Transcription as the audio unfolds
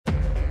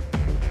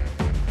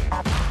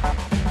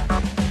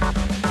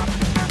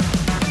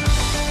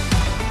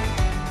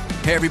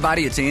Hey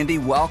everybody, it's Andy.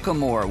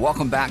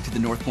 Welcome back to the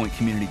North Point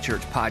Community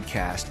Church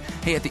podcast.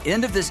 Hey, at the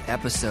end of this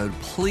episode,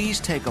 please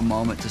take a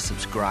moment to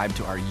subscribe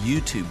to our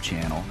YouTube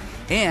channel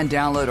and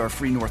download our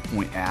free North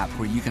Point app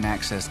where you can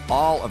access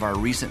all of our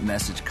recent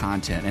message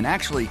content. And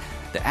actually,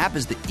 the app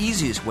is the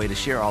easiest way to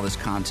share all this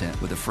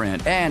content with a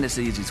friend, and it's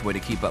the easiest way to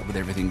keep up with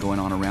everything going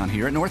on around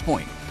here at North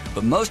Point.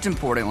 But most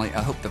importantly,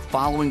 I hope the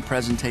following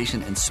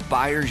presentation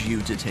inspires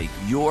you to take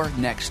your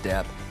next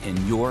step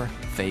in your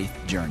faith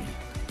journey.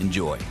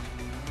 Enjoy.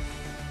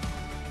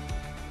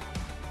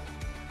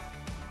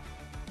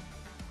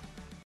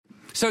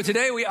 So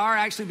today we are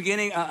actually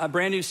beginning a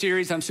brand new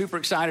series I'm super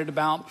excited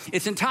about.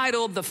 It's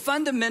entitled The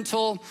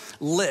Fundamental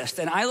List.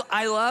 And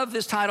I love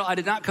this title. I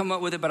did not come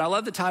up with it, but I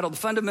love the title, The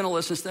Fundamental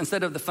List,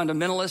 instead of The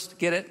Fundamentalist.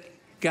 Get it?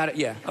 Got it?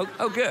 Yeah.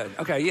 Oh, good.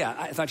 Okay, yeah,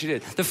 I thought you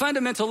did. The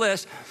Fundamental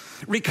List,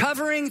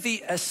 recovering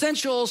the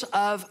essentials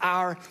of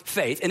our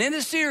faith. And in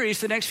this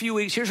series, the next few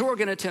weeks, here's what we're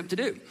going to attempt to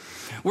do.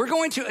 We're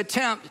going to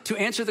attempt to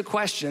answer the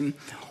question,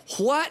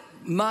 what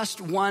must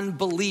one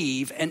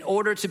believe in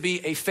order to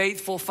be a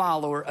faithful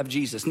follower of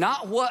Jesus?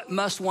 Not what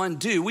must one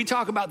do. We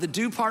talk about the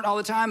do part all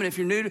the time, and if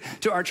you're new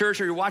to our church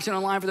or you're watching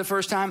online for the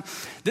first time,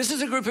 this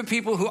is a group of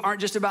people who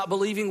aren't just about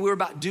believing, we're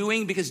about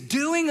doing, because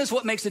doing is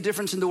what makes a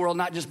difference in the world,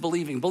 not just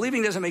believing.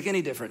 Believing doesn't make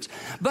any difference.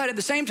 But at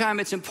the same time,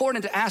 it's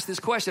important to ask this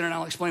question, and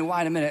I'll explain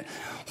why in a minute.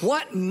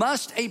 What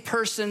must a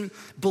person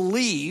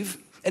believe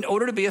in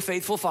order to be a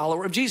faithful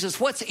follower of Jesus?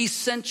 What's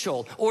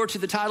essential? Or to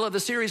the title of the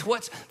series,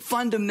 what's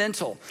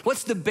fundamental?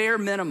 What's the bare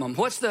minimum?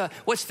 What's the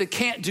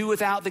can't do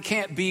without, the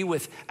can't be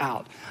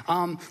without?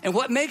 And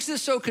what makes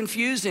this so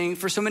confusing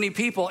for so many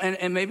people,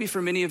 and maybe for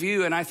many of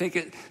you, and I think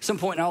at some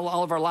point in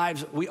all of our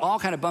lives, we all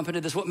kind of bump into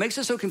this. What makes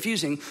it so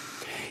confusing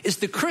is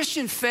the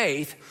Christian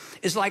faith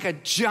is like a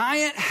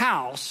giant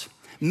house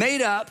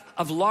made up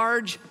of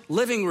large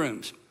living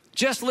rooms.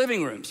 Just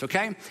living rooms,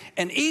 okay?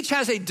 And each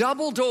has a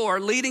double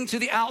door leading to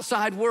the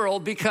outside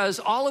world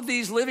because all of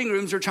these living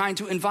rooms are trying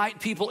to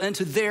invite people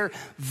into their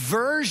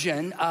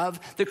version of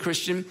the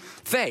Christian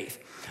faith.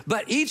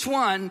 But each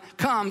one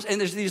comes, and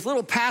there's these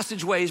little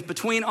passageways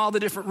between all the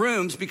different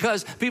rooms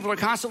because people are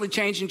constantly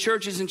changing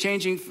churches and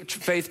changing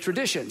faith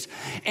traditions.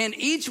 And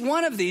each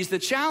one of these, the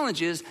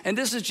challenges, and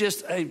this is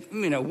just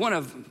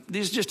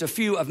just a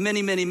few of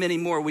many, many, many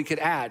more we could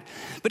add.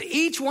 But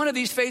each one of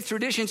these faith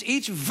traditions,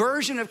 each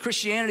version of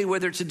Christianity,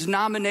 whether it's a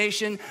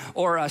denomination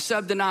or a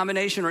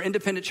sub-denomination or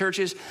independent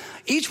churches,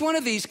 each one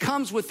of these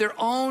comes with their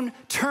own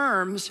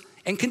terms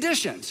and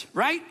conditions,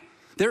 right?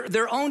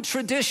 Their own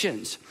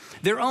traditions,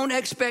 their own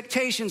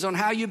expectations on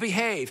how you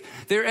behave,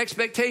 their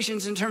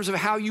expectations in terms of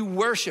how you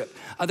worship,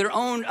 their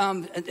own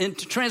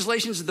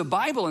translations of the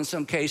Bible in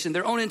some case, and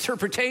their own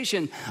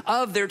interpretation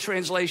of their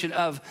translation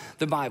of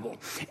the Bible.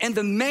 And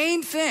the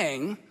main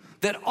thing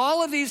that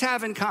all of these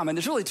have in common,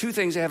 there's really two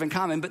things they have in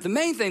common, but the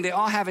main thing they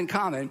all have in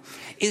common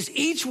is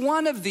each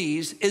one of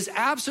these is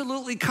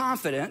absolutely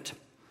confident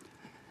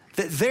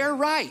that they're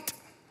right.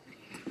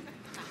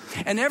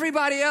 And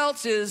everybody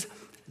else is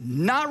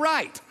not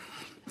right,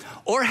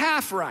 or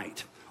half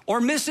right,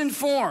 or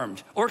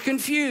misinformed, or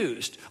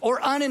confused,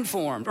 or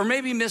uninformed, or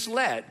maybe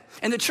misled.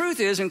 And the truth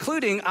is,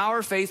 including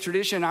our faith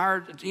tradition,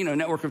 our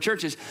network of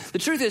churches, the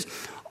truth is,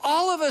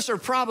 all of us are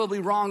probably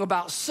wrong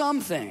about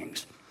some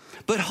things,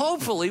 but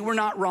hopefully we're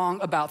not wrong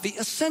about the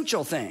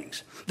essential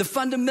things, the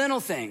fundamental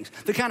things,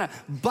 the kind of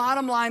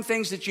bottom line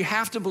things that you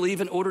have to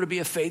believe in order to be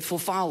a faithful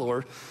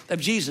follower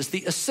of Jesus,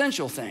 the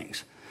essential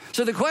things.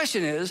 So the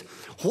question is,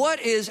 what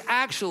is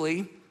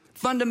actually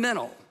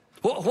fundamental?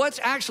 What's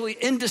actually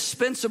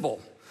indispensable,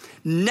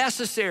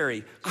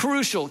 necessary,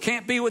 crucial,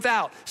 can't be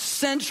without,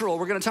 central?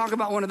 We're going to talk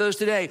about one of those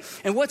today.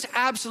 And what's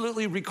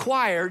absolutely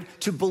required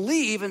to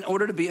believe in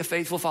order to be a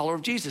faithful follower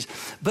of Jesus.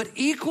 But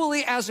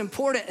equally as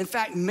important, in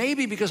fact,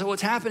 maybe because of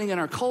what's happening in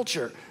our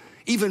culture,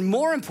 even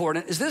more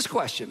important is this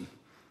question.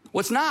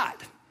 What's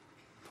not?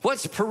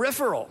 What's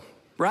peripheral,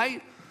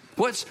 right?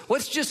 What's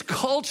just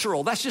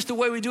cultural? That's just the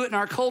way we do it in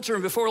our culture.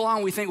 And before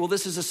long, we think, well,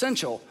 this is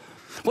essential.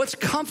 What's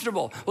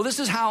comfortable? Well, this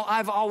is how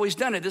I've always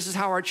done it. This is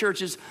how our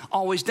church has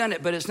always done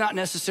it, but it's not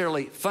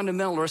necessarily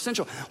fundamental or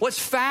essential. What's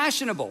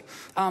fashionable?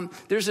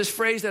 There's this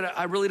phrase that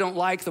I really don't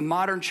like, the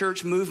modern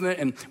church movement,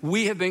 and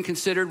we have been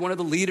considered one of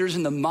the leaders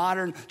in the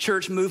modern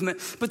church movement.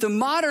 But the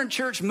modern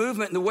church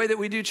movement and the way that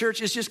we do church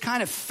is just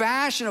kind of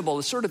fashionable.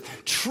 It's sort of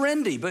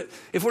trendy, but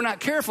if we're not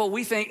careful,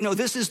 we think, no,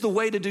 this is the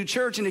way to do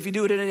church, and if you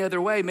do it any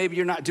other way, maybe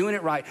you're not doing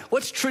it right.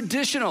 What's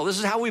traditional? This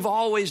is how we've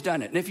always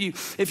done it. And if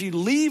you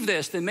leave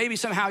this, then maybe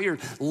somehow you're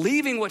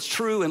leaving what's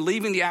true and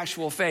leaving the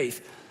actual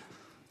faith.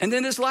 And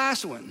then this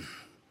last one,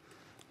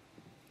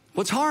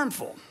 what's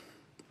harmful?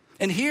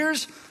 And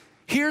here's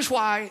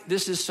why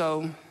this is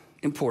so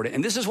important.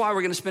 And this is why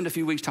we're going to spend a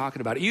few weeks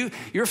talking about it.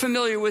 You're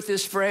familiar with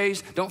this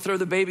phrase, don't throw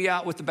the baby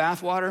out with the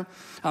bathwater.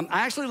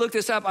 I actually looked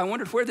this up. I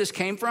wondered where this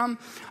came from.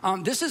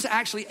 This is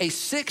actually a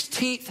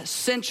 16th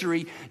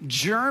century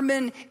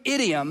German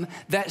idiom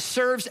that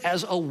serves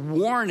as a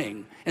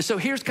warning. And so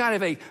here's kind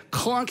of a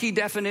clunky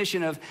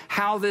definition of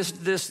how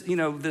this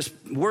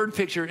word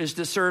picture is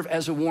to serve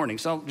as a warning.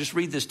 So I'll just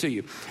read this to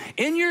you.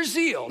 In your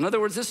zeal, in other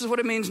words, this is what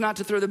it means not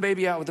to throw the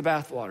baby out with the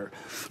bathwater.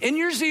 In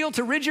your zeal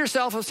to rid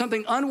yourself of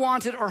something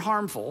unwanted or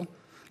harmful,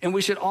 and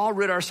we should all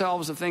rid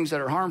ourselves of things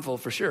that are harmful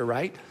for sure,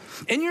 right?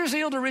 In your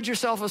zeal to rid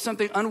yourself of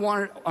something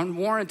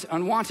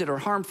unwanted or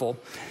harmful,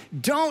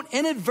 don't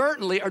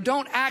inadvertently or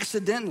don't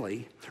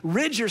accidentally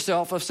rid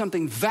yourself of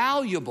something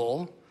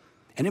valuable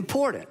and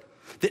important.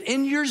 That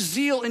in your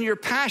zeal, in your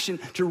passion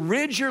to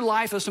rid your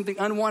life of something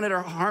unwanted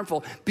or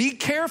harmful, be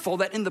careful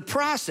that in the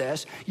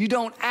process, you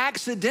don't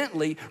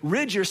accidentally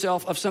rid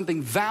yourself of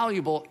something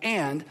valuable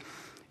and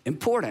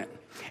important.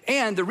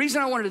 And the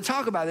reason I wanted to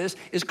talk about this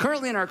is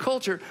currently in our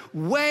culture,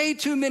 way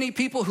too many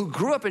people who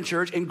grew up in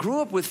church and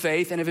grew up with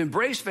faith and have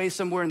embraced faith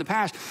somewhere in the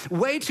past,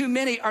 way too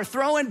many are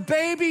throwing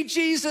baby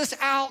Jesus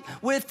out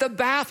with the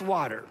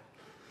bathwater.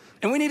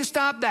 And we need to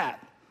stop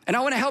that. And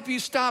I want to help you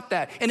stop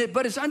that.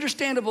 But it's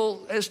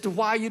understandable as to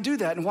why you do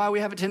that and why we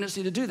have a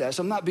tendency to do that.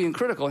 So I'm not being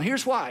critical. And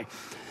here's why.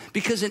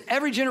 Because in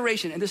every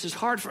generation, and this is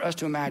hard for us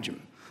to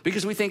imagine,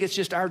 because we think it's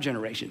just our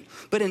generation.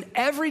 But in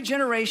every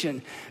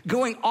generation,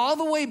 going all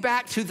the way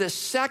back to the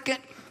 2nd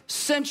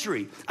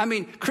century, I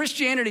mean,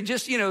 Christianity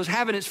just, is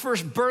having its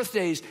first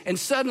birthdays, and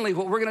suddenly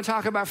what we're going to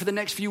talk about for the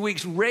next few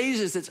weeks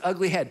raises its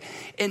ugly head.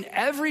 In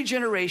every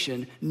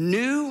generation,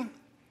 new,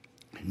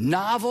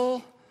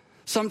 novel,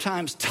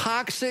 sometimes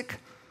toxic,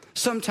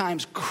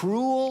 sometimes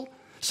cruel,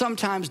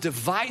 sometimes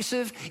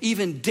divisive,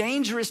 even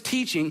dangerous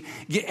teaching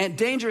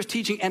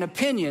and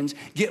opinions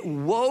get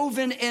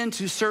woven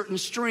into certain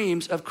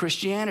streams of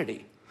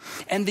Christianity.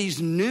 And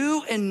these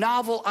new and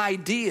novel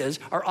ideas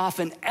are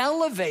often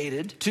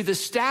elevated to the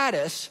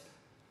status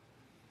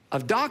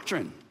of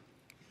doctrine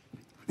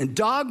and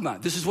dogma.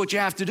 This is what you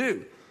have to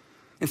do.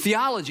 In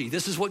theology,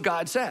 this is what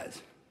God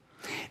says.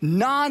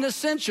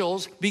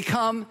 Non-essentials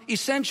become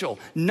essential.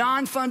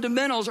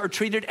 Non-fundamentals are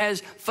treated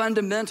as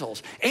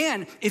fundamentals.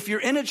 And if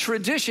you're in a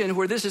tradition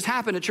where this has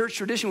happened, a church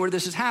tradition where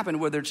this has happened,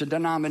 whether it's a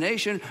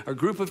denomination, a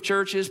group of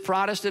churches,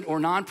 Protestant or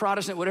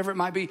non-Protestant, whatever it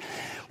might be,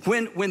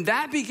 when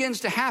that begins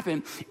to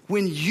happen,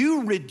 when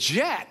you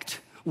reject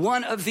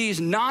one of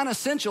these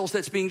non-essentials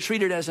that's being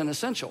treated as an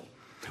essential,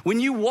 when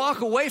you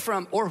walk away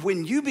from, or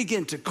when you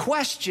begin to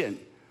question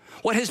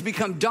what has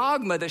become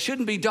dogma that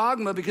shouldn't be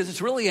dogma because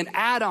it's really an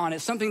add-on.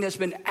 It's something that's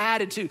been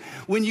added to.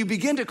 When you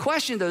begin to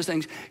question those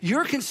things,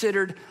 you're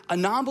considered a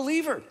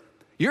non-believer.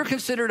 You're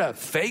considered a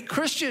fake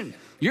Christian.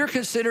 You're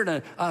considered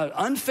an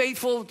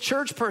unfaithful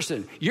church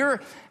person.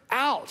 You're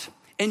out.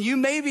 And you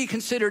may be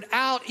considered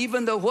out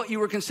even though what you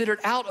were considered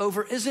out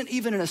over isn't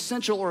even an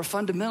essential or a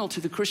fundamental to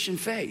the Christian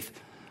faith.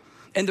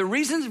 And the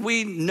reasons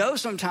we know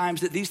sometimes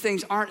that these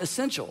things aren't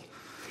essential,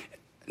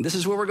 and this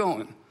is where we're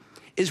going,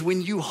 is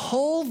when you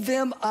hold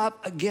them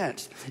up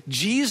against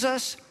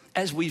Jesus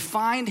as we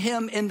find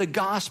him in the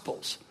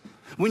Gospels,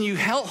 when you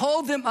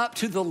hold them up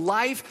to the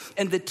life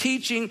and the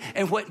teaching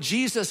and what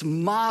Jesus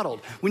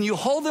modeled, when you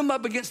hold them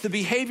up against the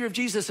behavior of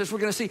Jesus, as we're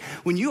going to see,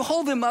 when you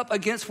hold them up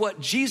against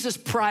what Jesus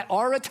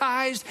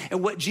prioritized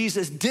and what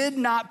Jesus did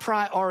not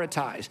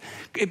prioritize,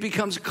 it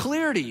becomes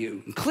clear to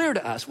you, clear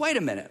to us, wait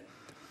a minute,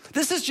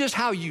 this is just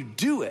how you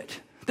do it.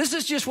 This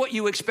is just what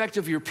you expect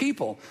of your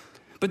people.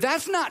 But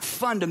that's not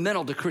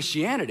fundamental to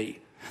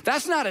Christianity.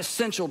 That's not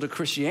essential to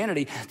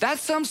Christianity.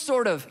 That's some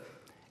sort of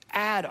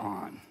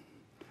add-on.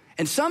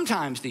 And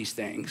sometimes these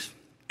things,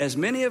 as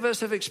many of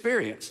us have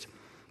experienced,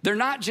 they're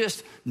not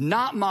just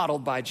not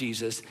modeled by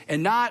Jesus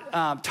and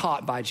not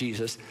taught by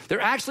Jesus.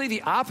 They're actually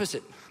the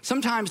opposite.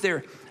 Sometimes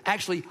they're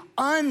actually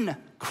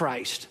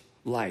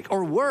un-Christ-like,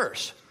 or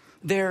worse,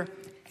 they're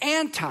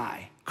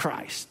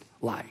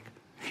anti-Christ-like.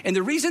 And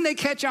the reason they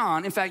catch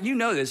on, in fact, you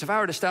know this. If I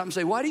were to stop and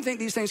say, why do you think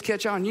these things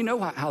catch on? You know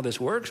how this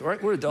works,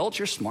 right? We're adults,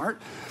 you're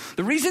smart.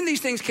 The reason these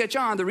things catch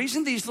on, the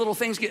reason these little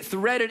things get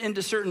threaded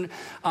into certain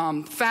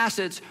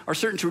facets or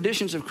certain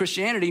traditions of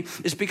Christianity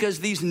is because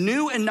these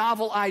new and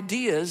novel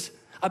ideas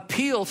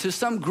appeal to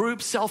some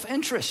group's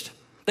self-interest.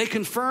 They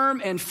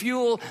confirm and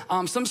fuel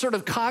some sort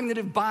of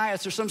cognitive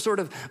bias or some sort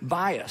of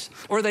bias.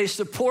 Or they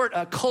support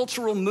a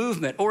cultural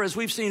movement. Or as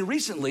we've seen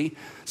recently,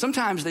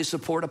 sometimes they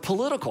support a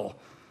political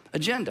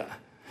agenda.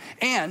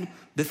 And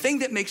the thing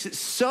that makes it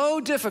so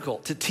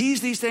difficult to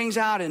tease these things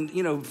out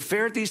and,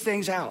 ferret these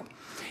things out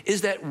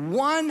is that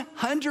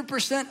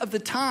 100% of the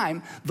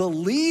time, the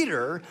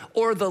leader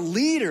or the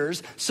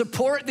leaders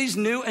support these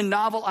new and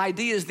novel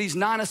ideas, these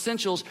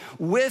non-essentials,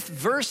 with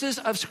verses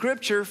of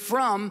scripture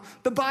from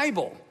the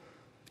Bible.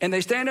 And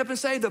they stand up and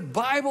say, the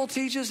Bible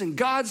teaches and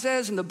God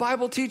says, and the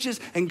Bible teaches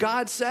and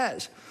God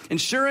says.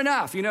 And sure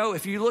enough,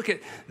 if you look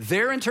at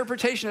their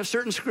interpretation of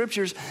certain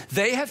scriptures,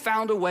 they have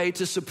found a way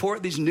to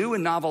support these new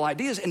and novel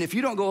ideas. And if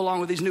you don't go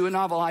along with these new and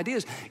novel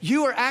ideas,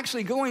 you are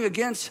actually going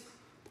against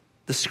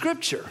the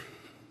scripture.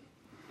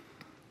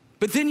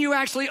 But then you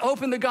actually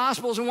open the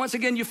Gospels, and once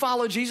again, you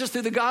follow Jesus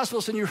through the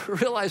Gospels, and you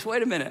realize,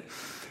 wait a minute,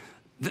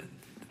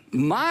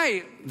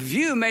 my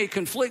view may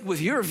conflict with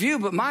your view,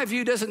 but my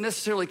view doesn't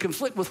necessarily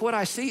conflict with what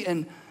I see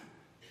in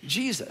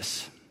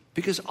Jesus.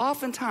 Because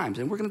oftentimes,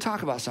 and we're going to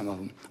talk about some of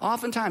them,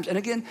 oftentimes, and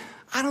again,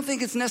 I don't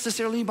think it's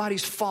necessarily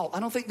anybody's fault. I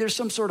don't think there's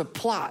some sort of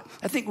plot.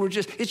 I think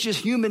it's just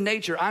human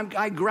nature.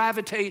 I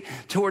gravitate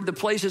toward the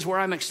places where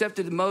I'm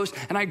accepted the most,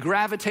 and I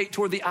gravitate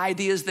toward the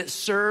ideas that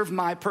serve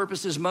my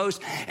purposes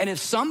most. And if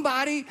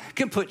somebody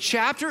can put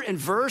chapter and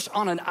verse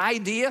on an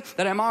idea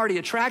that I'm already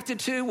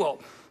attracted to,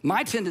 well,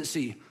 my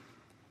tendency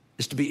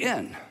is to be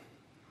in.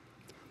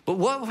 But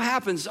what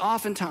happens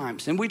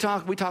oftentimes, and we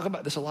talk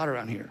about this a lot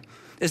around here,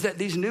 is that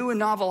these new and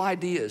novel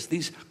ideas,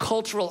 these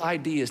cultural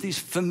ideas, these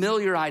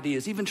familiar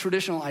ideas, even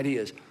traditional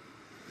ideas,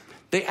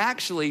 they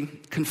actually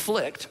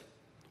conflict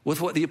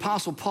with what the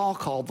Apostle Paul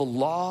called the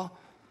law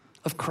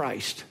of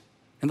Christ.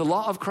 And the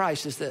law of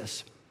Christ is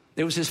this.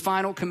 It was his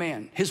final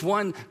command, his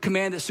one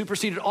command that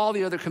superseded all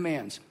the other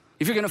commands.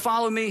 If you're gonna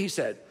follow me, he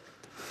said,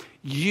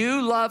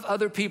 you love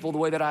other people the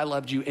way that I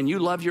loved you, and you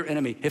love your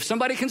enemy. If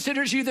somebody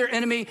considers you their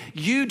enemy,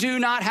 you do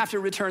not have to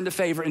return the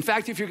favor. In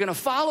fact, if you're gonna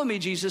follow me,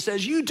 Jesus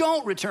says, you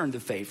don't return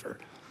the favor.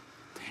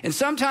 And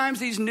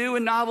sometimes these new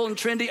and novel and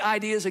trendy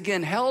ideas,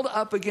 again, held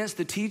up against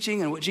the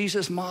teaching and what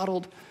Jesus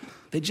modeled,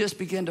 they just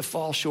begin to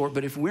fall short.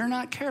 But if we're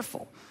not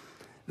careful,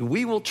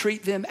 we will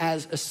treat them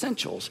as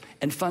essentials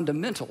and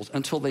fundamentals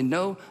until they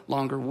no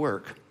longer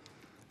work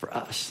for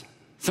us.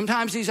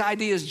 Sometimes these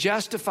ideas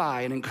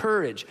justify and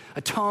encourage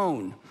a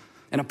tone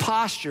and a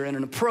posture and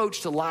an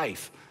approach to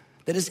life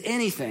that is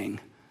anything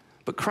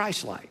but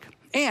Christ-like.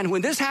 And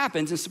when this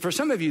happens, and for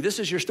some of you, this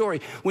is your story,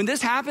 when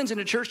this happens in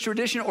a church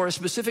tradition or a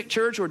specific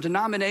church or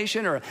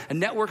denomination or a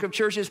network of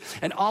churches,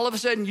 and all of a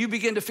sudden you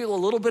begin to feel a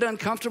little bit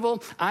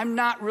uncomfortable, I'm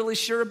not really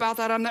sure about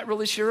that, I'm not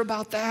really sure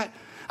about that,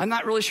 I'm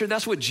not really sure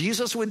that's what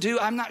Jesus would do,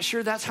 I'm not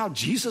sure that's how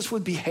Jesus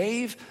would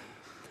behave.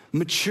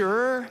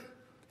 Mature,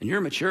 and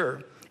you're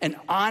mature, and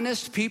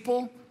honest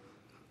people,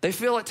 they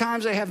feel at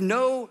times they have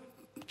no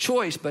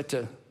choice but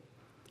to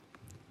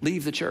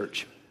leave the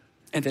church.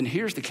 And then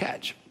here's the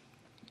catch.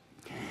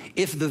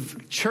 If the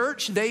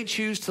church they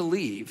choose to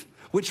leave,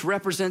 which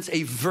represents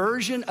a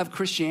version of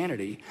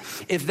Christianity,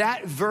 if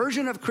that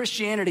version of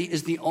Christianity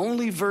is the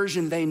only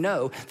version they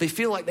know, they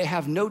feel like they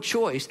have no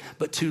choice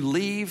but to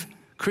leave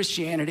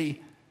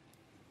Christianity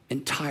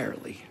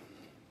entirely.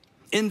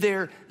 In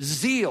their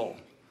zeal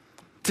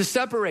to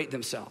separate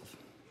themselves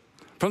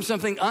from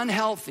something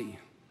unhealthy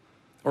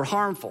or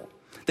harmful,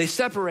 they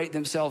separate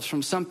themselves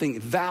from something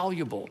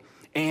valuable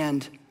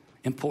and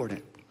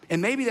important.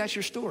 And maybe that's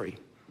your story.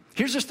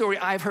 Here's a story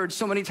I've heard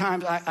so many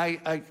times,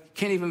 I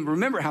can't even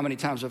remember how many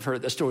times I've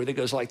heard the story that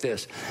goes like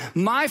this.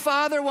 My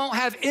father won't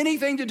have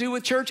anything to do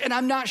with church, and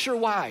I'm not sure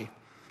why.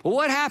 Well,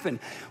 what happened?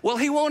 Well,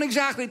 he won't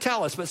exactly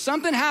tell us, but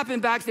something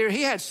happened back there.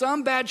 He had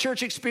some bad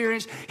church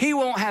experience. He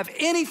won't have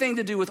anything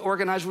to do with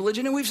organized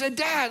religion. And we've said,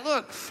 Dad,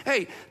 look,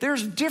 hey,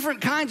 there's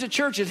different kinds of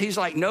churches. He's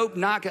like, nope,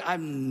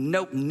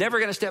 never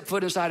gonna step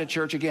foot inside a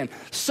church again.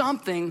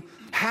 Something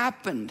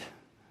happened.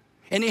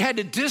 And he had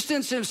to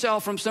distance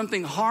himself from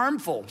something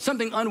harmful,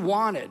 something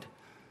unwanted.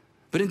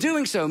 But in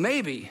doing so,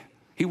 maybe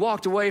he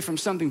walked away from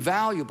something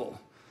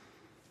valuable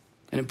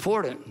and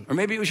important. Or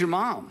maybe it was your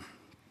mom.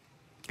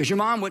 Because your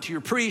mom went to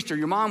your priest or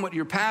your mom went to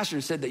your pastor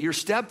and said that your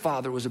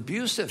stepfather was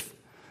abusive.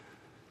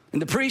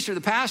 And the priest or the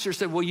pastor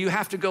said, well, you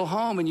have to go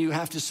home and you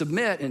have to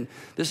submit. And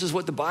this is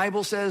what the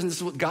Bible says and this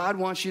is what God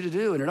wants you to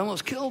do. And it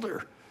almost killed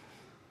her.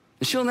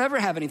 And she'll never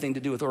have anything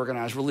to do with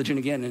organized religion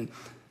again. And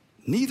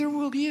neither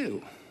will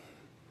you.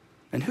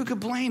 And who could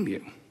blame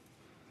you?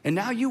 And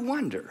now you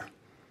wonder,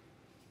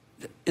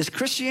 is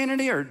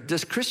Christianity or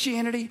does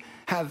Christianity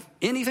have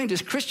anything?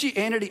 Does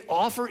Christianity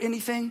offer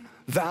anything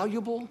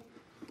valuable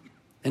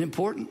and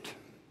important?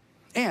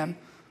 And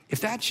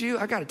if that's you,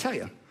 I gotta tell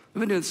you, I've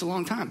been doing this a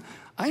long time.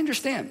 I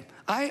understand.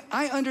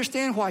 I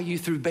understand why you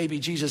threw baby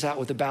Jesus out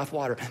with the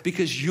bathwater,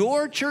 because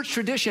your church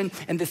tradition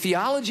and the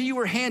theology you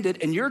were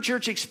handed and your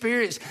church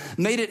experience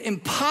made it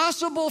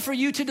impossible for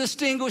you to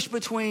distinguish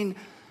between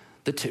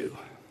the two.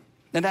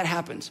 And that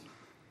happens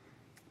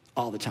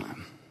all the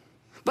time.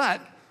 But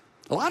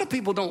a lot of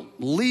people don't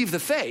leave the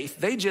faith,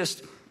 they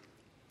just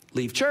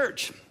leave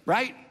church,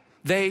 right?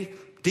 They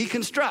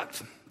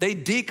deconstruct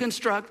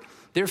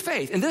their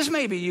faith. And this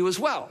may be you as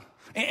well.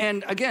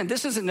 And again,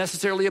 this isn't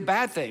necessarily a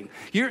bad thing.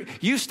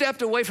 You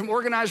stepped away from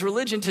organized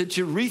religion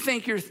to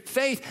rethink your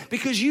faith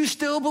because you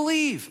still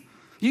believe.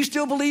 You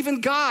still believe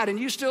in God and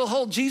you still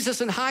hold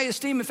Jesus in high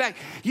esteem. In fact,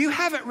 you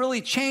haven't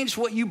really changed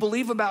what you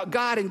believe about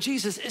God and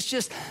Jesus. It's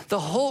just the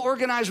whole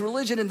organized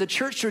religion and the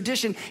church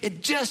tradition,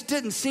 it just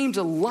didn't seem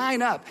to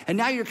line up. And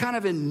now you're kind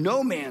of in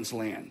no man's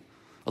land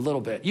a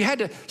little bit. You had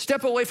to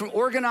step away from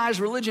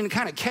organized religion and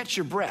kind of catch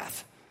your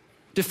breath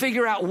to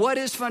figure out what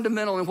is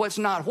fundamental and what's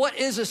not, what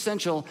is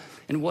essential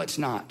and what's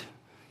not.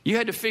 You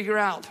had to figure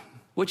out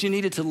what you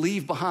needed to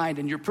leave behind,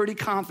 and you're pretty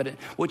confident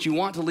what you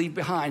want to leave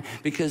behind,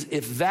 because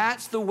if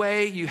that's the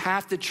way you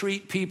have to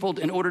treat people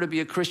in order to be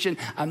a Christian,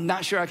 I'm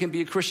not sure I can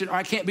be a Christian, or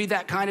I can't be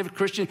that kind of a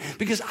Christian,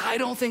 because I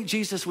don't think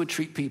Jesus would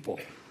treat people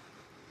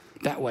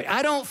that way.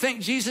 I don't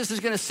think Jesus is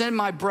going to send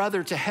my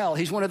brother to hell.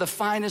 He's one of the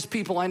finest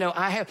people I know.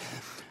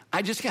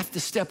 I just have to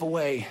step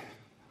away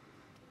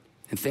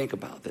and think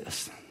about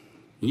this.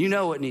 You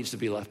know what needs to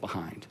be left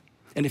behind.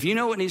 And if you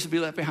know what needs to be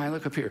left behind,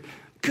 look up here.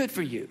 Good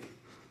for you.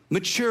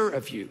 Mature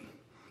of you.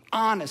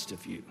 Honest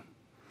of you.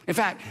 In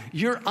fact,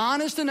 you're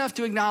honest enough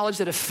to acknowledge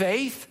that a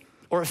faith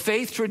or a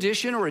faith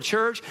tradition or a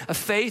church, a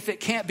faith that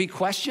can't be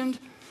questioned,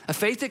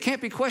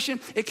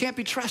 it can't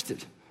be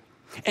trusted.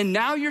 And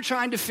now you're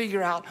trying to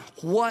figure out,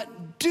 what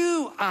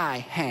do I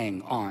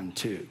hang on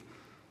to?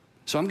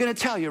 So I'm going to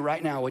tell you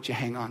right now what you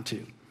hang on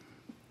to.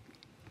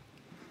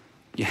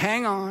 You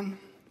hang on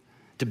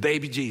to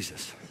baby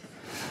Jesus.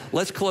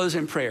 Let's close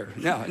in prayer.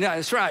 No,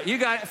 that's right. You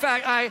got it. In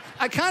fact,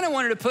 I kind of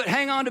wanted to put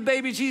hang on to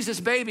baby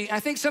Jesus, baby. I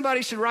think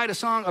somebody should write a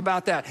song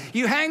about that.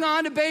 You hang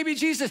on to baby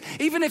Jesus.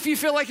 Even if you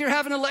feel like you're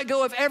having to let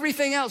go of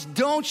everything else,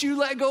 don't you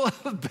let go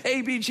of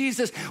baby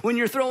Jesus when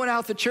you're throwing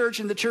out the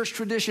church and the church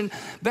tradition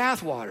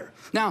bathwater.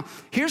 Now,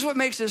 here's what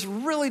makes this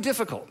really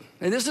difficult.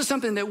 And this is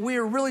something that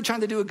we're really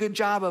trying to do a good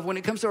job of when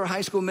it comes to our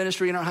high school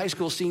ministry and our high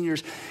school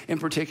seniors in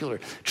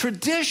particular.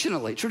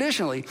 Traditionally,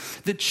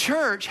 the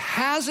church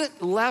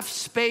hasn't left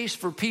space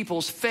for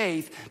people's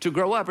faith to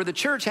grow up, or the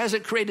church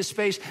hasn't created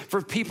space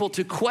for people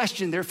to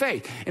question their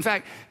faith. In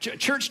fact,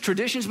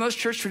 most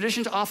church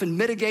traditions often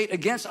mitigate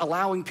against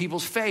allowing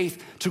people's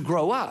faith to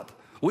grow up.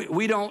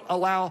 We don't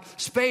allow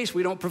space.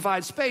 We don't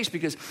provide space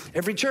because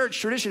every church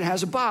tradition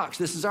has a box.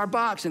 This is our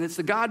box, and it's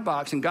the God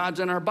box, and God's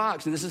in our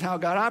box, and this is how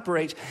God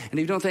operates. And if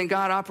you don't think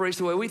God operates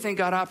the way we think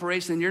God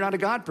operates, then you're not a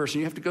God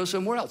person. You have to go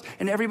somewhere else.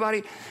 And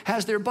everybody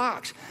has their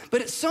box.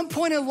 But at some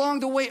point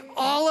along the way,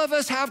 all of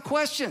us have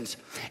questions,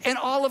 and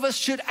all of us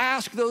should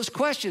ask those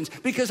questions,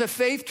 because a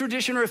faith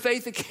tradition or a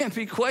faith that can't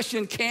be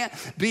questioned can't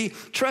be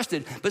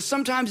trusted. But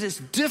sometimes it's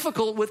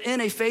difficult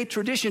within a faith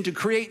tradition to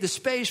create the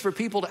space for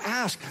people to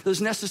ask those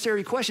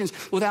necessary questions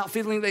without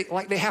feeling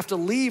like they have to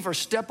leave or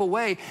step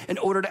away in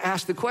order to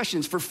ask the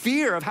questions for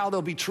fear of how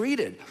they'll be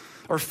treated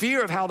or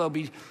fear of how they'll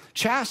be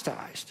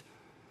chastised.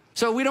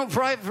 So we don't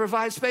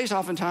provide space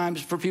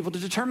oftentimes for people to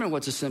determine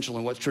what's essential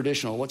and what's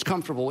traditional, what's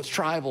comfortable, what's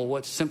tribal,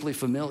 what's simply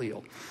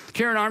familial.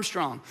 Karen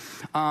Armstrong,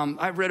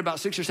 I've read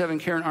about 6 or 7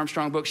 Karen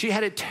Armstrong books. She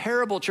had a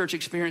terrible church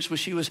experience when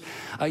she was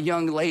a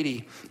young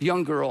lady,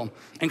 young girl,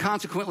 and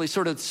consequently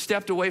sort of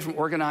stepped away from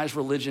organized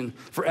religion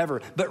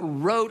forever, but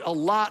wrote a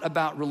lot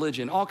about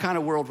religion, all kind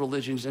of world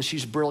religions, and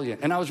she's brilliant.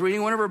 And I was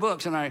reading one of her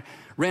books, and I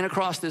ran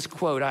across this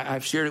quote.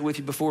 I've shared it with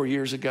you before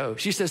years ago.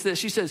 She says this,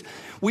 she says,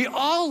 "We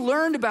all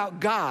learned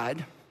about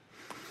God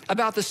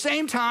about the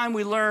same time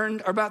we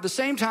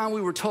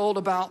were told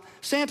about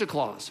Santa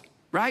Claus,"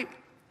 right?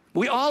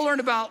 We all learned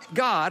about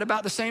God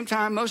about the same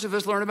time most of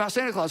us learn about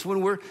Santa Claus,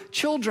 when we're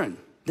children.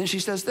 Then she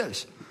says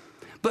this,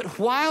 "But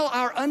while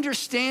our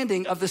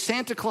understanding of the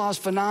Santa Claus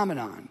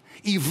phenomenon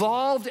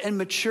evolved and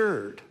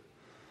matured,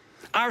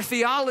 our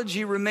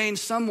theology remained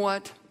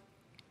somewhat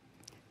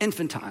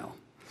infantile.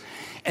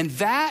 And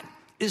that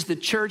is the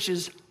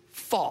church's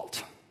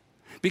fault.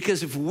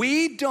 Because if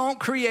we don't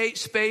create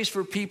space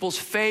for people's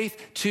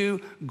faith to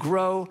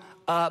grow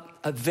up,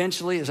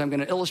 eventually, as I'm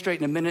going to illustrate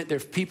in a minute, their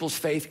people's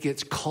faith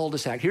gets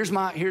cul-de-sac. Here's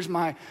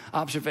my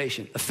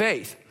observation. A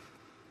faith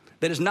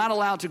that is not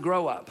allowed to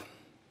grow up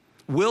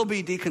will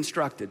be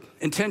deconstructed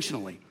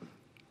intentionally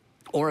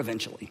or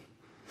eventually.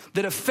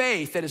 That a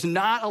faith that is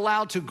not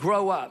allowed to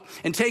grow up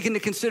and take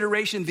into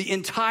consideration the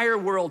entire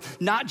world,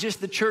 not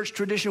just the church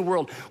tradition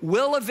world,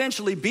 will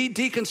eventually be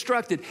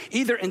deconstructed.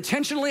 Either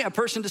intentionally, a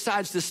person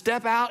decides to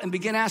step out and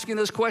begin asking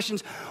those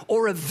questions,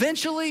 or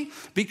eventually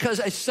because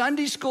a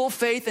Sunday school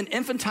faith, an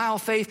infantile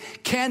faith,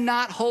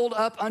 cannot hold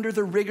up under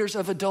the rigors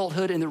of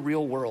adulthood in the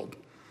real world.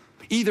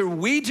 Either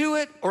we do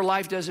it or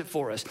life does it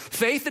for us.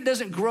 Faith that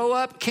doesn't grow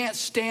up can't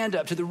stand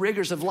up to the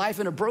rigors of life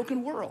in a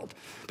broken world,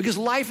 because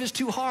life is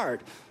too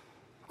hard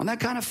on that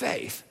kind of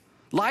faith.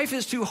 Life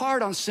is too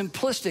hard on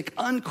simplistic,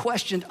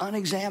 unquestioned,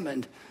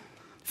 unexamined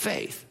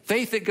faith.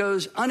 Faith that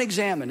goes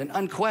unexamined and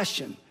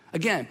unquestioned.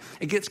 Again,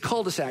 it gets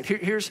cul-de-sac.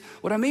 Here's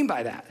what I mean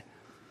by that.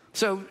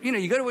 So,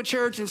 you go to a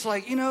church and it's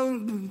like,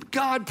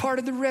 God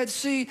parted the Red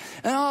Sea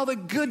and all the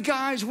good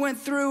guys went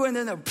through, and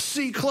then the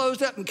sea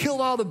closed up and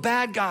killed all the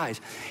bad guys.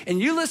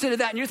 And you listen to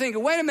that and you're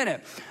thinking, wait a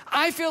minute,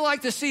 I feel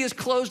like the sea is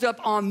closed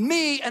up on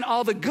me and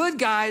all the good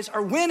guys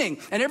are winning.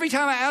 And every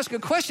time I ask a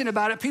question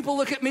about it, people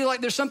look at me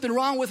like there's something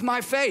wrong with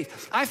my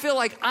faith. I feel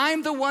like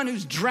I'm the one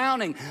who's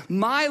drowning.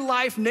 My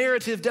life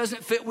narrative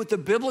doesn't fit with the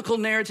biblical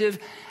narrative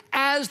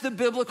as the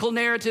biblical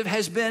narrative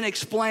has been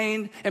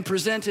explained and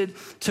presented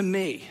to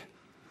me.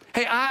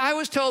 Hey, I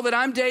was told that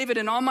I'm David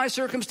and all my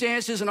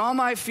circumstances and all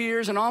my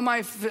fears and all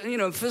my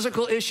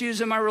physical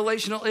issues and my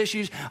relational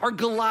issues are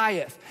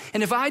Goliath.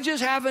 And if I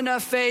just have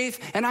enough faith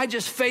and I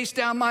just face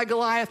down my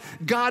Goliath,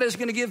 God is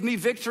going to give me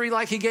victory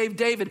like he gave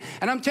David.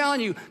 And I'm telling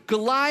you,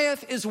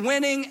 Goliath is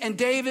winning and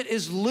David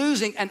is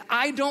losing, and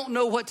I don't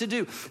know what to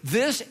do.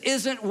 This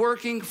isn't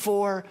working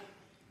for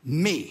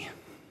me.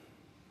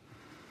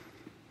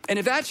 And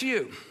if that's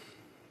you,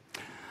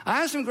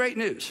 I have some great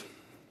news.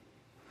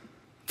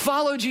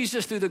 Follow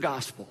Jesus through the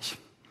Gospels.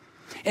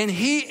 And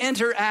he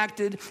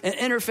interacted and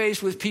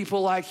interfaced with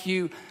people like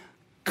you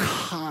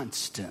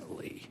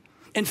constantly.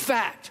 In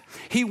fact,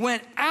 he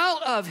went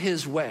out of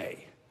his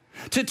way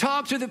to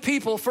talk to the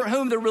people for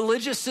whom the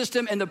religious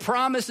system and the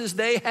promises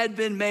they had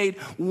been made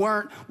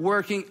weren't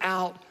working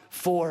out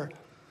for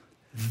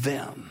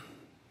them.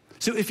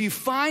 So if you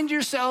find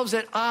yourselves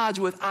at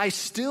odds with, I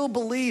still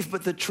believe,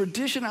 but the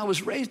tradition I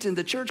was raised in,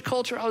 the church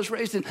culture I was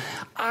raised in,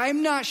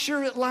 I'm not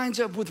sure it lines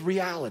up with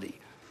reality.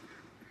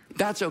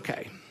 That's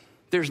okay.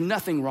 There's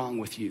nothing wrong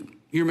with you.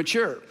 You're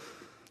mature.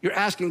 You're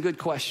asking good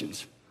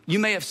questions. You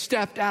may have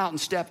stepped out and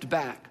stepped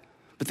back,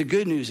 but the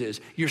good news is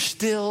you're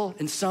still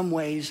in some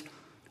ways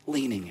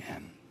leaning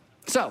in.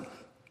 So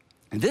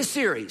in this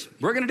series,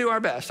 we're going to do our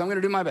best. I'm going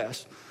to do my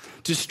best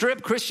to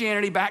strip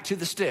Christianity back to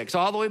the sticks,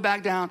 all the way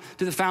back down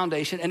to the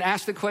foundation, and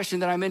ask the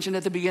question that I mentioned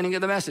at the beginning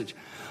of the message.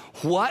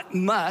 What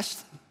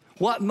must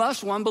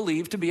one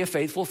believe to be a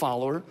faithful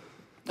follower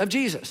of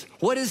Jesus?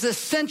 What is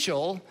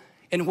essential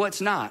and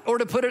what's not? Or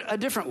to put it a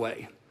different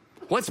way,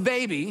 what's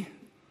baby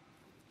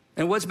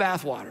and what's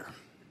bathwater?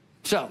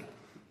 So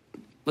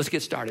let's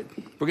get started.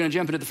 We're going to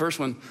jump into the first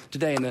one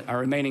today in our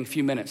remaining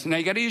few minutes. Now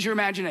you got to use your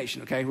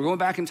imagination, okay? We're going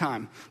back in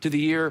time to the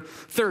year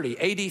 30,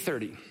 AD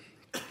 30.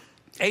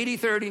 AD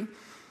 30,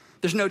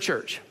 there's no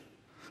church.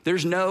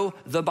 There's no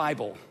the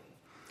Bible.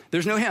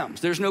 There's no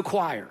hymns. There's no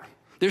choir.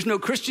 There's no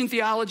Christian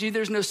theology.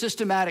 There's no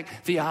systematic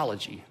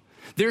theology.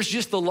 There's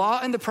just the law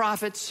and the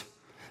prophets.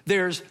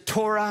 There's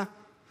Torah.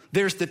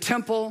 There's the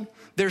temple,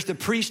 there's the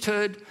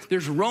priesthood,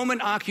 there's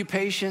Roman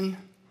occupation,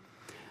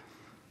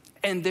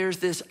 and there's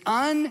this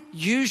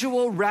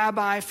unusual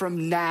rabbi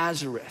from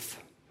Nazareth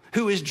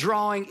who is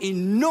drawing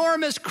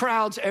enormous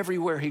crowds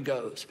everywhere he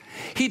goes.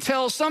 He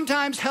tells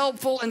sometimes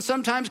helpful and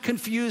sometimes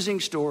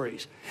confusing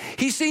stories.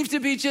 He seems to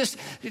be just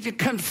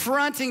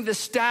confronting the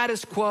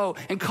status quo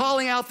and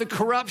calling out the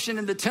corruption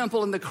in the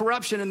temple and the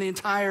corruption in the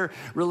entire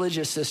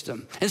religious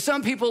system. And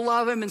some people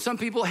love him and some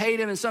people hate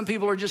him and some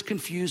people are just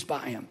confused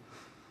by him.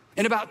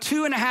 And about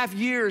 2.5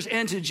 years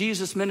into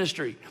Jesus'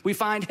 ministry, we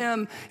find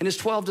him and his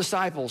 12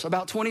 disciples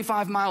about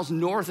 25 miles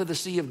north of the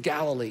Sea of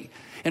Galilee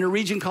in a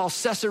region called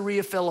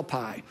Caesarea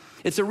Philippi.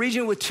 It's a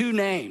region with two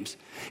names.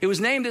 It was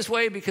named this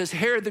way because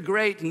Herod the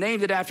Great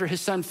named it after his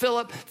son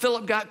Philip.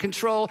 Philip got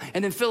control,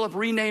 and then Philip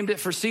renamed it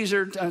for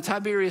Caesar,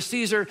 Tiberius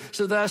Caesar,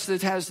 so thus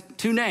it has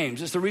two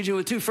names. It's the region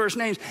with two first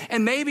names.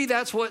 And maybe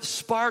that's what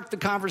sparked the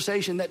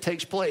conversation that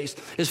takes place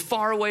as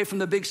far away from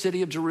the big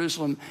city of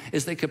Jerusalem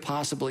as they could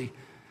possibly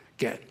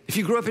get. If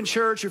you grew up in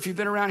church or if you've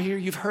been around here,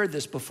 you've heard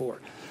this before.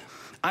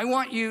 I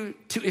want you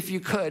to, if you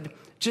could,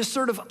 just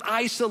sort of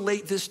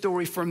isolate this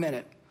story for a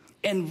minute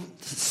and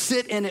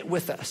sit in it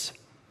with us,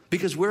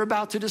 because we're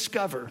about to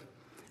discover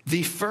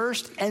the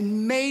first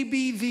and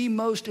maybe the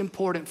most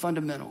important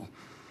fundamental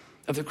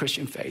of the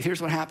Christian faith.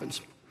 Here's what happens.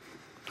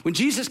 When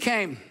Jesus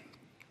came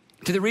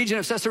to the region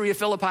of Caesarea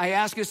Philippi, he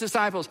asked his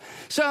disciples,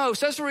 so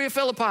Caesarea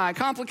Philippi,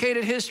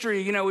 complicated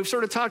history, we've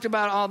sort of talked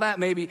about all that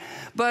maybe,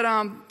 but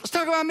let's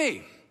talk about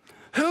me.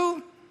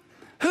 Who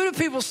do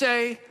people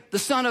say the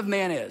Son of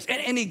Man is?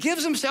 And he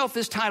gives himself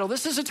this title.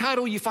 This is a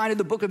title you find in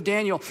the book of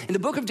Daniel. In the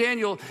book of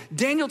Daniel,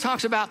 Daniel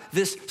talks about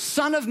this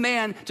Son of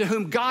Man to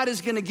whom God is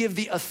going to give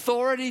the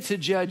authority to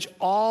judge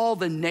all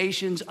the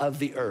nations of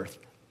the earth.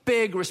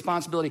 Big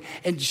responsibility.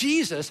 And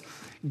Jesus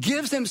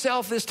gives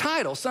himself this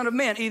title, Son of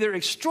Man, either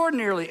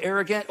extraordinarily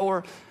arrogant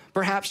or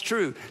perhaps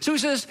true. So he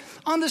says,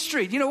 on the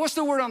street, what's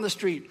the word on the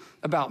street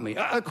about me?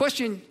 A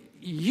question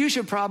you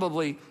should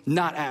probably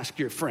not ask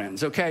your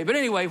friends, okay? But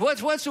anyway,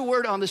 what's the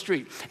word on the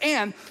street?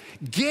 And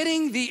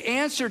getting the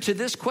answer to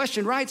this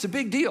question right is a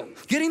big deal.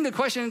 Getting the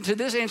question to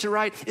this answer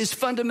right is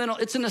fundamental.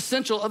 It's an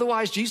essential.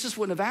 Otherwise, Jesus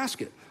wouldn't have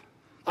asked it.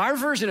 Our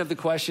version of the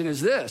question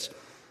is this: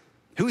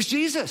 who's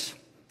Jesus?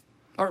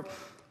 Or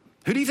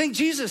who do you think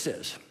Jesus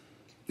is?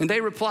 And they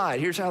replied,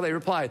 here's how they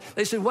replied.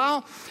 They said,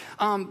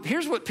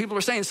 here's what people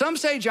are saying. Some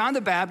say John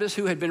the Baptist,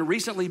 who had been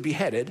recently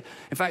beheaded.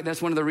 In fact,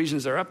 that's one of the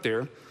reasons they're up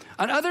there.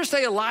 And others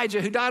say Elijah,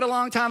 who died a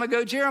long time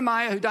ago,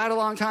 Jeremiah, who died a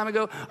long time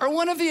ago, or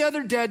one of the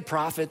other dead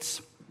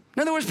prophets.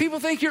 In other words, people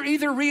think you're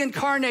either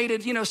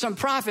reincarnated, some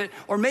prophet,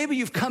 or maybe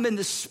you've come in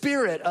the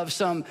spirit of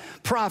some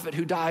prophet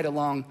who died a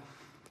long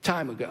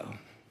time ago.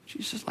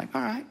 Jesus is like,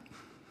 all right.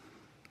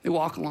 They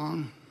walk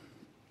along.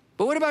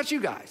 But what about you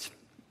guys?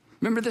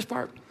 Remember this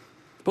part?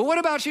 But what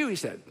about you, he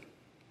said.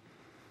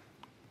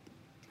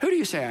 Who do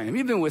you say I am?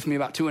 You've been with me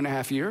about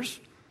 2.5 years.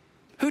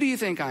 Who do you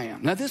think I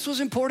am? Now, this was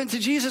important to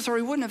Jesus, or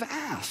he wouldn't have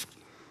asked.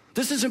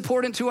 This is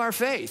important to our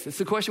faith. It's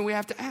the question we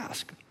have to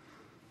ask.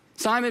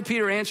 Simon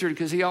Peter answered,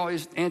 because he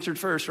always answered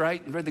first,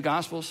 right? You read the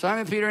Gospels.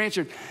 Simon Peter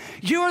answered,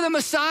 you are the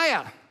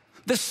Messiah,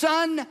 the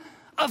Son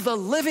of the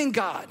living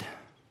God.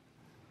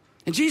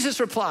 And Jesus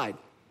replied,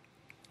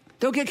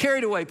 don't get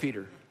carried away,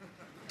 Peter.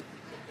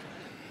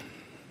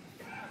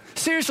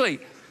 Seriously,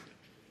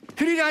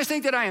 who do you guys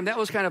think that I am? That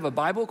was kind of a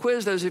Bible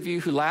quiz. Those of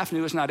you who laughed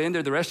knew it's not in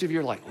there. The rest of you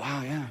are like,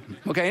 wow, yeah.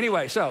 Okay,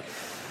 anyway, so,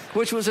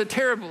 which was a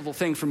terrible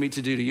thing for me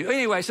to do to you.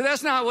 Anyway, so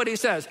that's not what he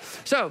says.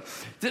 So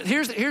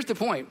here's the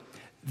point.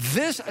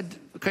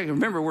 Okay,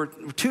 remember, we're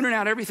tuning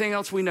out everything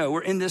else we know.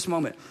 We're in this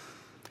moment.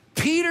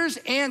 Peter's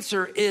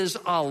answer is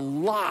a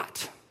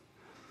lot.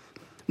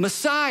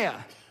 Messiah,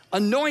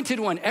 anointed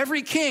one.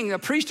 Every king, a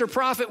priest or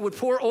prophet, would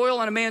pour oil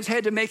on a man's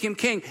head to make him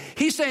king.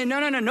 He's saying,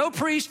 no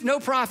priest, no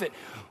prophet.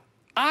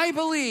 I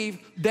believe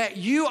that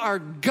you are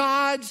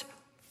God's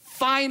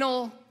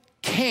final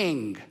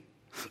king.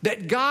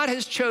 That God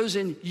has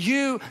chosen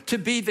you to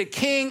be the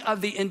king of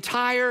the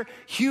entire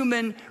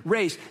human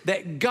race.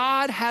 That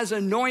God has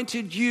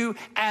anointed you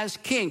as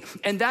king.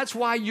 And that's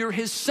why you're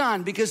his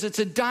son, because it's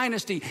a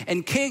dynasty.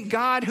 And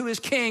God, who is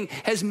king,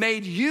 has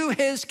made you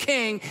his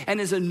king and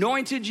has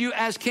anointed you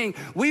as king.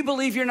 We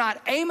believe you're not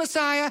a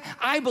Messiah.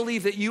 I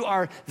believe that you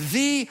are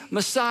the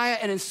Messiah,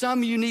 and in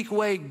some unique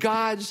way,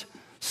 God's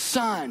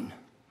son.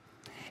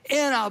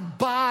 In a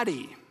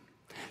body,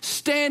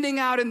 standing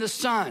out in the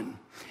sun,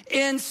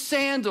 in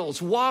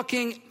sandals,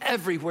 walking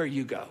everywhere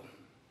you go.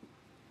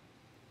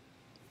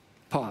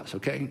 Pause,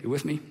 okay? You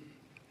with me?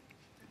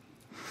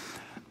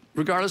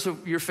 Regardless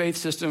of your faith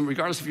system,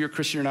 regardless if you're a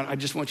Christian or not, I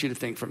just want you to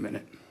think for a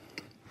minute.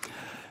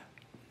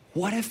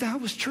 What if that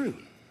was true?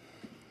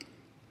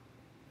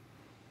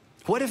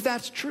 What if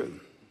that's true?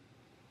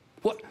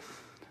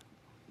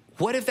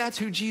 What if that's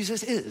who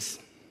Jesus is?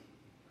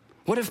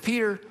 What if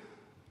Peter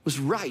was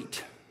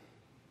right?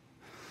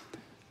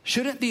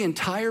 Shouldn't the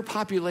entire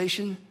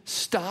population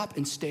stop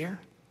and stare?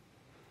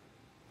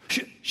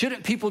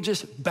 Shouldn't people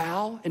just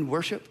bow and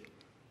worship?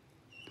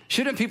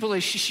 Shouldn't people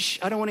say, shh,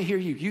 I don't want to hear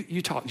you.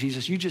 You talk,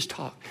 Jesus, you just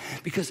talk.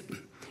 Because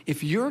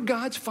if you're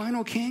God's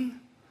final king,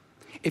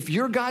 if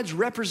you're God's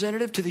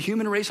representative to the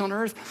human race on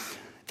earth,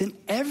 then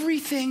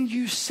everything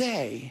you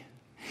say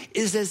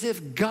is as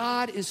if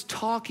God is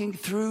talking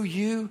through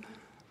you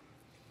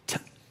to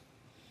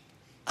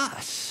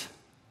us.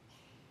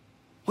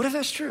 What if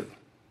that's true?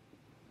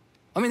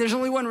 I mean, there's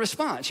only one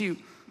response.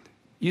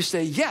 You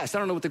say yes. I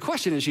don't know what the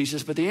question is,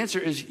 Jesus, but the answer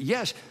is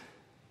yes.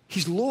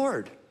 He's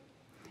Lord.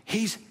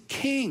 He's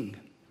King.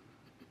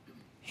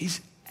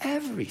 He's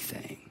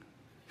everything.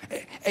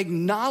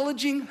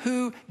 Acknowledging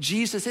who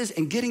Jesus is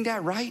and getting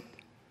that right,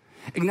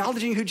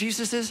 acknowledging who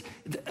Jesus is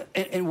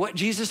and what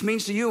Jesus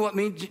means to you, what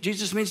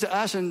Jesus means to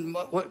us, and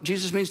what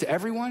Jesus means to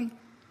everyone.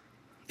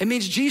 It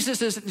means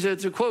Jesus is,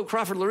 to quote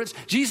Crawford Loritz,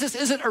 Jesus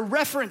isn't a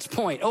reference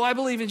point. Oh, I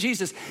believe in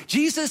Jesus.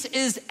 Jesus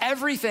is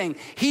everything.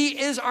 He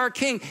is our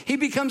king. He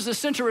becomes the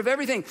center of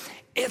everything.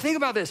 Think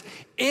about this.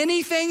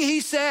 Anything he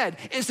said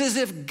is as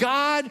if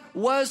God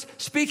was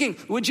speaking.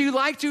 Would you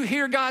like to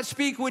hear God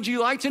speak? Would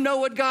you like to know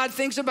what God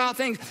thinks about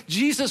things?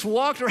 Jesus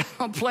walked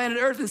around planet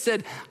Earth and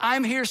said,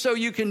 I'm here so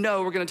you can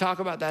know. We're going to talk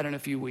about that in a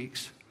few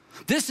weeks.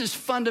 This is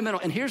fundamental.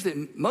 And here's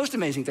the most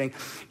amazing thing.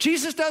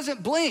 Jesus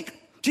doesn't blink.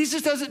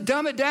 Jesus doesn't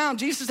dumb it down.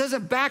 Jesus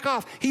doesn't back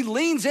off. He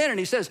leans in and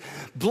he says,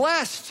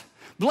 blessed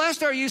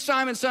are you,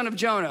 Simon, son of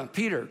Jonah,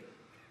 Peter.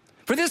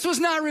 For this was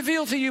not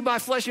revealed to you by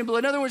flesh and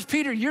blood. In other words,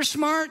 Peter, you're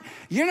smart.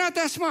 You're not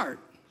that smart.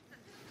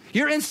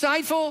 You're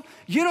insightful.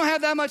 You don't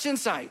have that much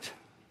insight.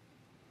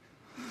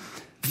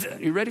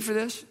 You ready for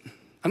this?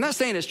 I'm not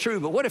saying it's true,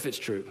 but what if it's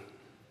true?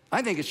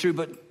 I think it's true,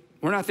 but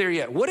we're not there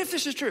yet. What if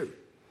this is true?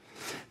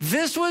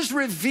 This was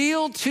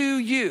revealed to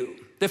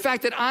you, the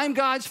fact that I'm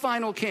God's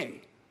final king.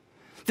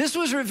 This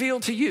was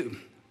revealed to you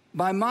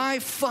by my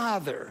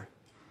Father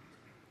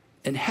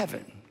in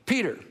heaven.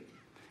 Peter,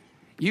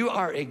 you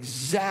are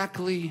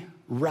exactly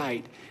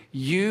right.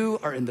 You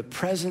are in the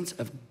presence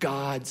of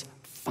God's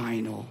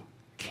final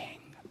king.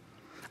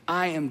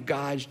 I am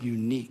God's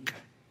unique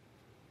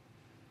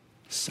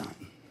son.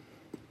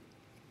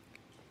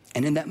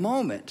 And in that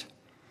moment,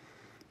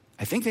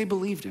 I think they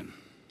believed him.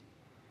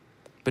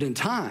 But in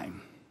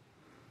time,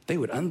 they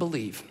would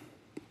unbelieve.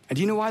 And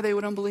do you know why they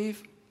would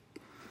unbelieve?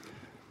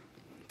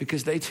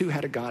 Because they too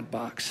had a God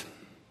box.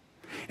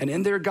 And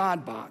in their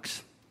God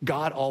box,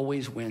 God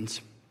always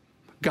wins.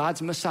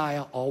 God's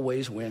Messiah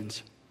always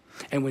wins.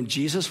 And when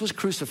Jesus was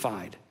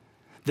crucified,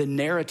 the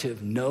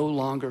narrative no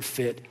longer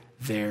fit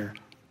their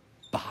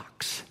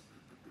box.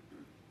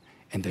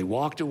 And they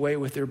walked away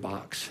with their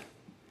box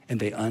and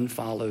they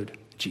unfollowed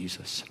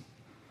Jesus.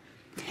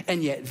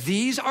 And yet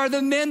these are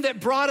the men that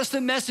brought us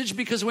the message,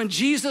 because when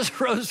Jesus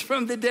rose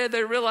from the dead,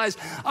 they realized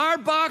our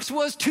box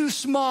was too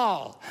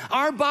small.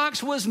 Our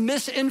box was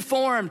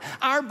misinformed.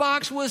 Our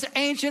box was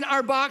ancient.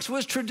 Our box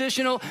was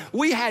traditional.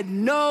 We had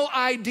no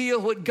idea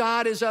what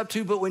God is up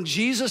to. But when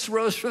Jesus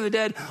rose from the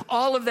dead,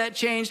 all of that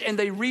changed, and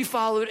they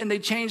refollowed and they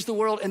changed the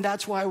world. And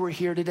that's why we're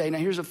here today. Now,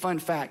 here's a fun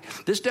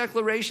fact. This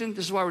declaration,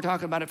 this is why we're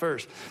talking about it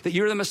first, that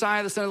you're the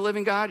Messiah, the Son of the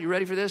living God. You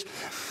ready for this?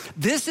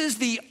 This is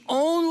the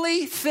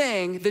only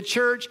thing the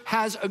church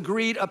has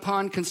agreed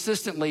upon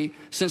consistently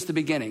since the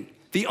beginning.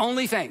 The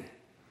only thing.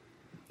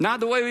 Not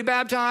the way we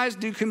baptize,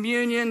 do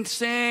communion,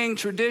 sing,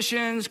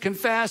 traditions,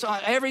 confess,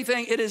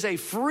 everything. It is a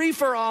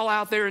free-for-all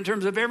out there in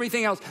terms of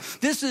everything else.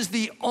 This is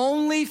the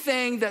only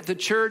thing that the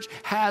church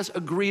has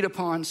agreed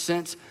upon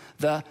since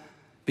the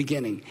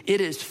beginning. It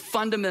is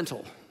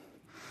fundamental.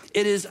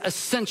 It is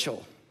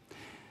essential.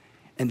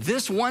 And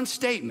this one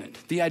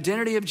statement, the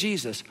identity of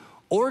Jesus,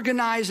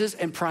 organizes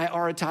and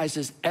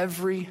prioritizes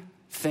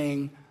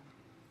everything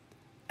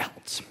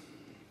else.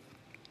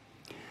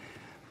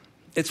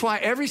 It's why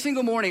every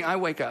single morning I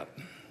wake up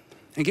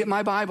and get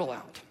my Bible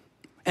out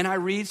and I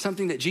read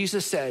something that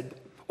Jesus said,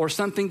 or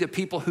something that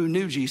people who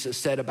knew Jesus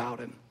said about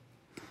him.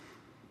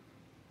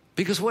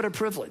 Because what a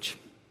privilege.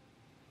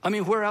 I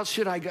mean, where else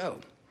should I go?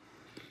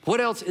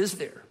 What else is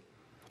there?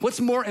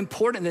 What's more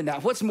important than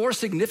that? What's more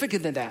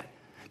significant than that?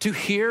 To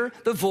hear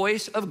the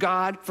voice of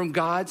God from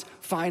God's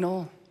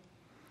final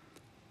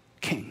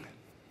King.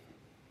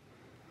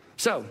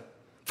 So,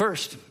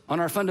 first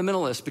on our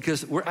fundamental list,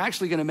 because we're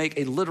actually going to make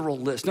a literal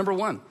list. Number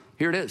one,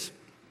 here it is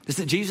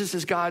that Jesus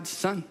is God's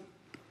Son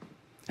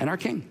and our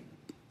King.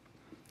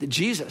 That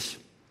Jesus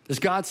is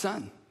God's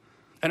Son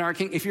and our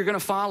King. If you're going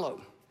to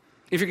follow,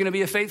 if you're going to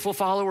be a faithful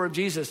follower of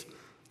Jesus,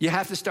 you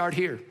have to start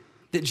here.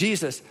 That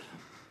Jesus,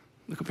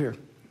 look up here,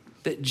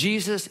 that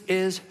Jesus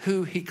is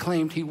who he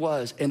claimed he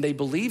was. And they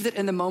believed it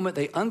in the moment.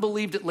 They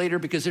unbelieved it later,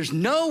 because there's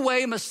no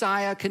way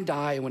Messiah can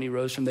die. And when he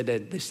rose from the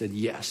dead, they said,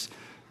 yes,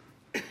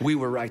 we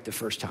were right the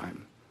first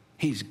time.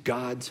 He's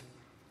God's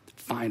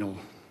final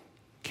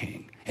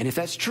King. And if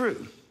that's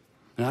true,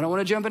 and I don't want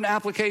to jump into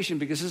application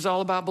because this is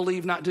all about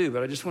believe, not do,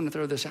 but I just want to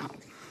throw this out.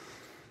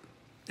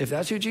 If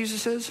that's who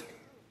Jesus is,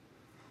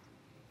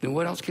 then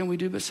what else can we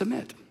do but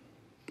submit?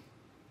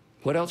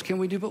 What else can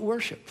we do but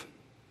worship?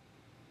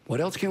 What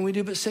else can we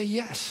do but say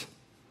yes?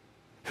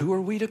 Who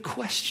are we to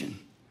question?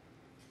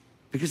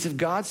 Because if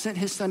God sent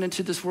his Son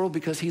into this world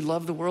because he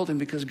loved the world, and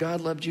because God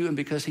loved you, and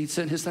because he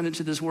sent his Son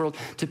into this world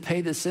to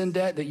pay the sin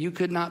debt that you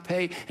could not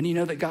pay, and you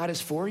know that God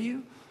is for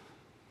you,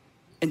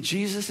 and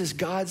Jesus is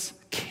God's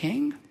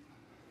King,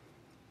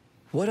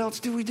 what else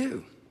do we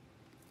do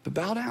but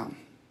bow down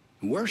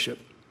and worship,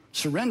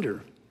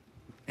 surrender,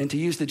 and to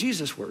use the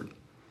Jesus word,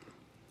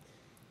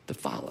 to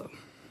follow?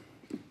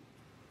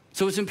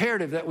 So it's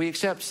imperative that we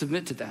accept,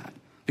 submit to that,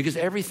 because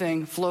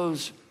everything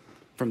flows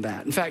from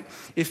that. In fact,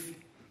 if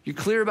you're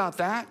clear about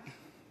that,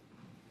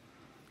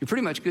 you're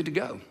pretty much good to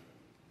go.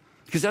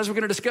 Because as we're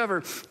going to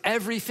discover,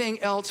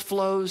 everything else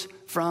flows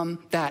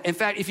from that. In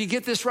fact, if you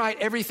get this right,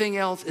 everything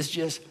else is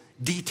just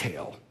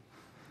detail.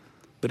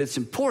 But it's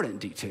important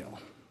detail.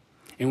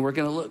 And we're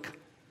going to look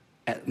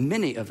at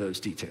many of those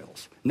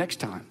details next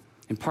time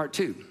in part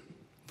 2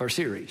 of our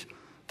series,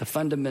 The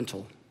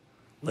Fundamental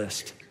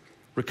List,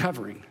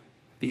 recovering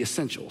the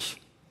essentials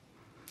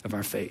of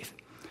our faith.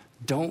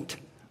 Don't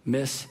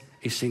miss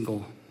a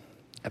single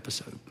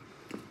episode.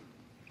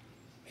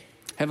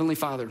 Heavenly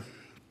Father,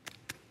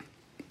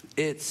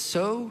 it's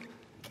so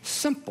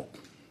simple.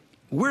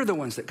 We're the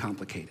ones that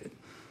complicate it.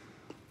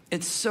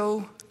 It's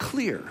so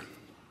clear.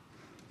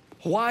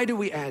 Why do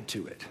we add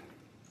to it?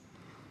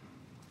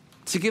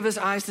 To give us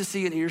eyes to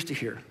see and ears to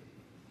hear,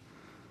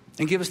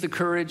 and give us the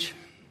courage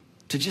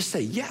to just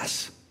say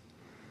yes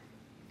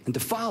and to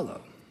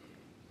follow.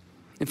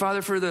 And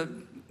Father, for the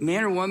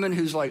man or woman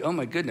who's like, oh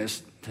my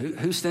goodness,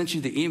 who sent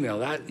you the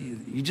email?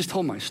 You just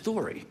told my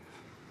story.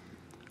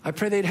 I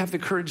pray they'd have the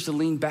courage to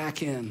lean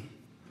back in,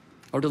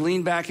 or to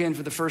lean back in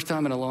for the first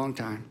time in a long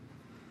time.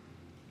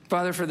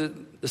 Father, for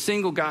the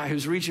single guy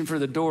who's reaching for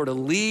the door to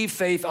leave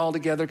faith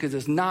altogether because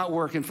it's not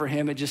working for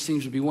him, it just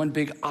seems to be one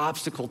big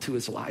obstacle to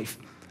his life.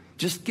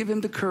 Just give him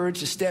the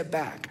courage to step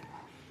back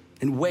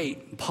and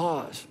wait, and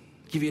pause,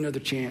 give you another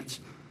chance.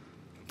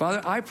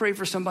 Father, I pray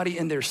for somebody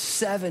in their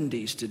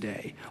 70s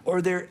today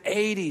or their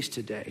 80s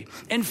today.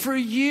 And for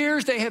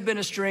years they have been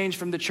estranged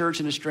from the church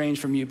and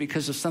estranged from you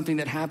because of something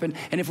that happened.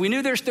 And if we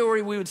knew their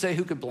story, we would say,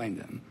 who could blame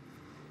them?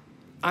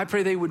 I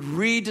pray they would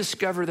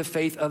rediscover the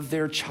faith of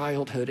their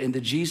childhood and the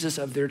Jesus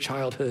of their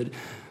childhood,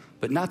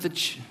 but not the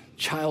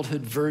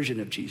childhood version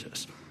of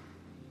Jesus.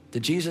 The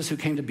Jesus who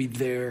came to be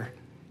their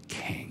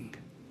King.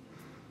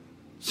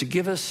 So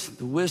give us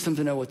the wisdom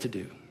to know what to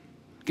do.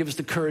 Give us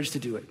the courage to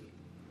do it.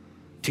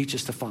 Teach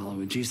us to follow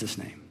in Jesus'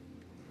 name.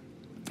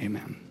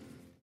 Amen.